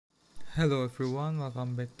Hello everyone,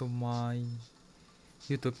 welcome back to my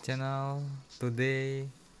YouTube channel. Today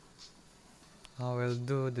I will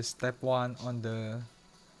do the step 1 on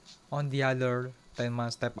the other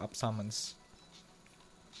Tenma step up summons.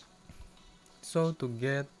 So to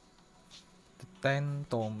get the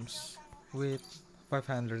 10 tomes with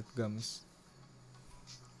 500 gums.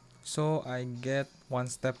 So I get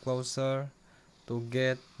one step closer to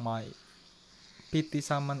get my PT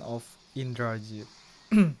summon of Indrajit.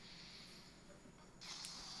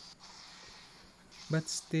 But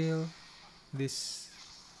still this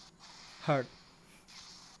hurt.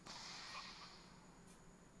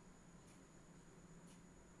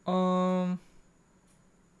 Um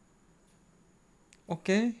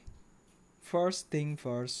okay, first thing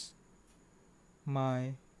first,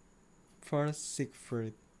 my first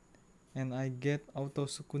Siegfried, and I get auto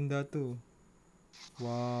Sukunda too.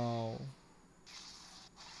 Wow.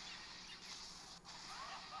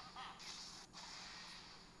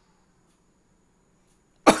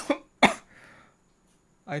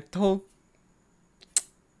 I thought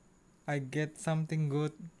I get something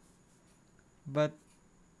good, but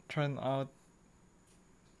turned out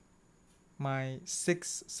my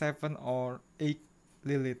 6, 7 or 8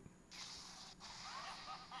 Lilith.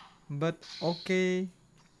 But okay,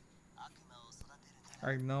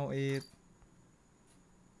 I know it.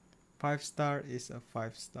 5 star is a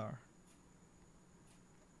 5 star.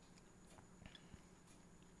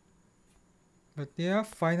 But yeah,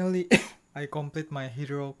 finally I complete my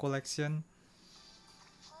hero collection,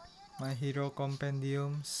 my hero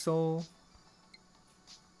compendium. So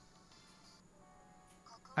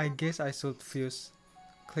I guess I should fuse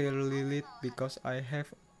clear Lilith because I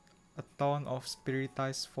have a ton of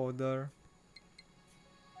spiritized fodder.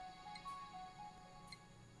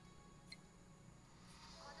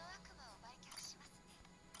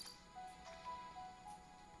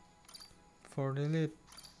 For Lilith,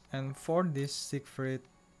 and for this Siegfried,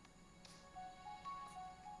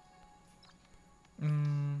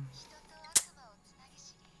 mm,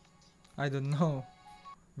 I don't know,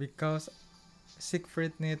 because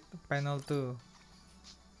Siegfried need panel 2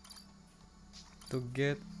 to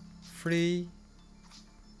get free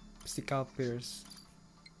physical pierce.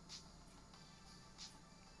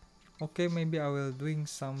 Okay, maybe I will doing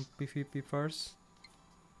some PvP first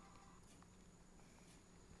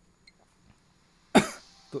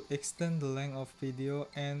to extend the length of video.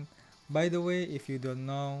 And by the way, if you don't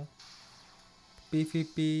know,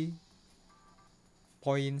 PvP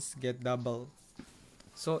points get double.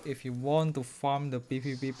 So if you want to farm the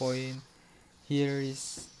PvP point, here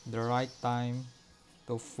is the right time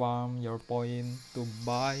to farm your point to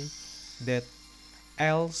buy that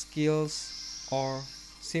L skills, or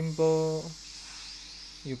simple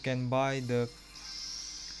you can buy the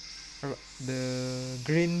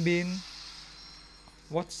green bean.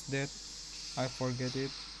 What's that? I forget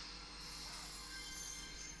it.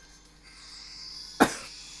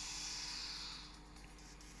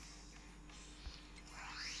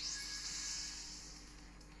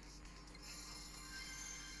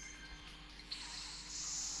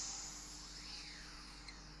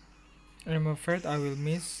 I'm afraid I will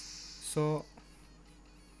miss. So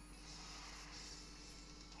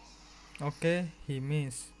okay, he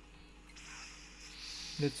missed.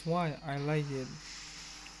 That's why I like it.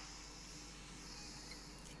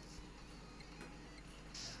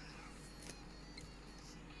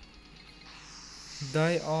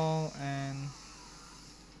 Die all and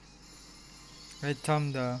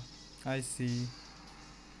Retamda. I see.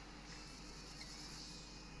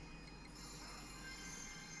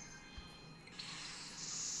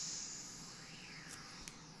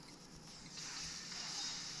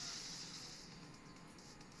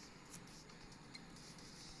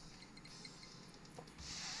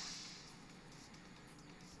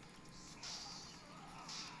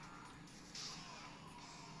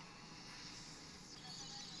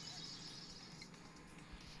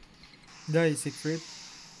 Die secret.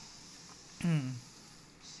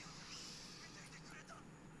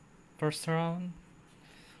 First round.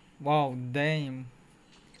 Wow, damn.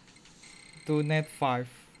 2 net 5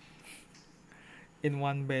 in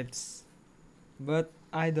one bets. But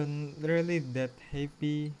I don't really that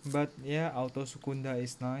happy. But yeah, auto Sukunda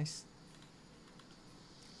is nice.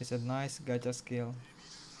 It's a nice gacha skill.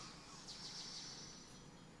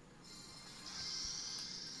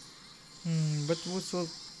 But what should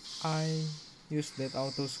I use that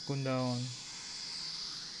auto Sukunda on?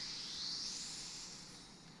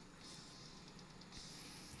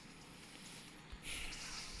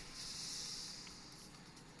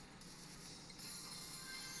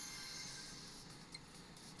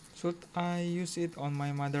 Should I use it on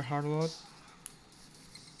my mother hardload?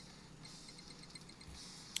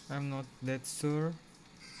 I'm not that sure.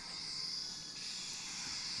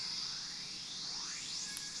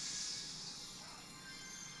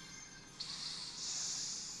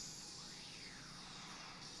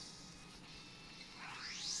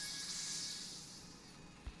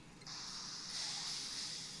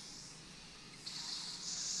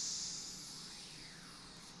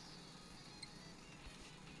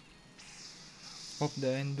 Hope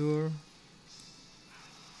the endure.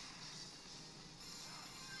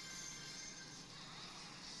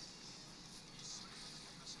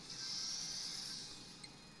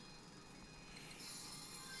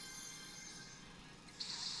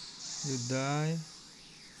 You die,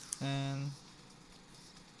 and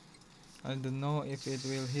I don't know if it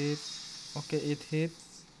will hit. Okay, it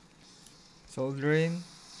hits. Soul Drain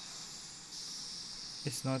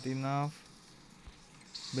is not enough.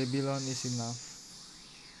 Babylon is enough.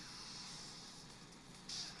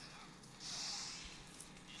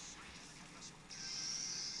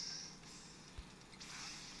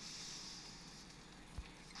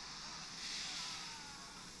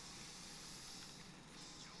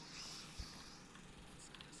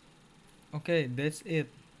 Okay, that's it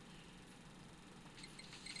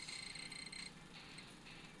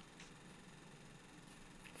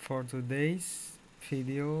for today's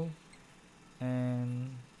video.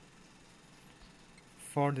 And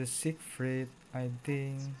for the Siegfried, I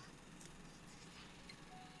think,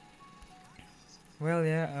 well,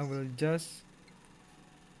 yeah, I will just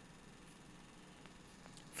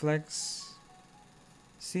flex.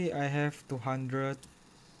 See, I have 200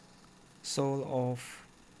 soul of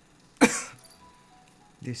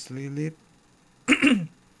this Lilith.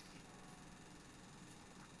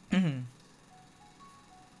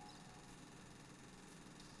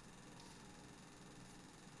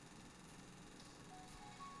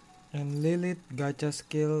 And Lilith gacha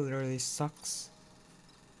skill really sucks.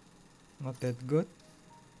 Not that good.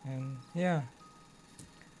 And yeah,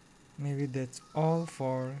 maybe that's all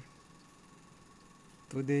for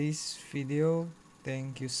today's video.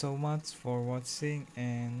 Thank you so much for watching,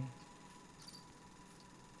 and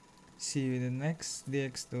see you in the next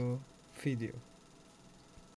DX2 video.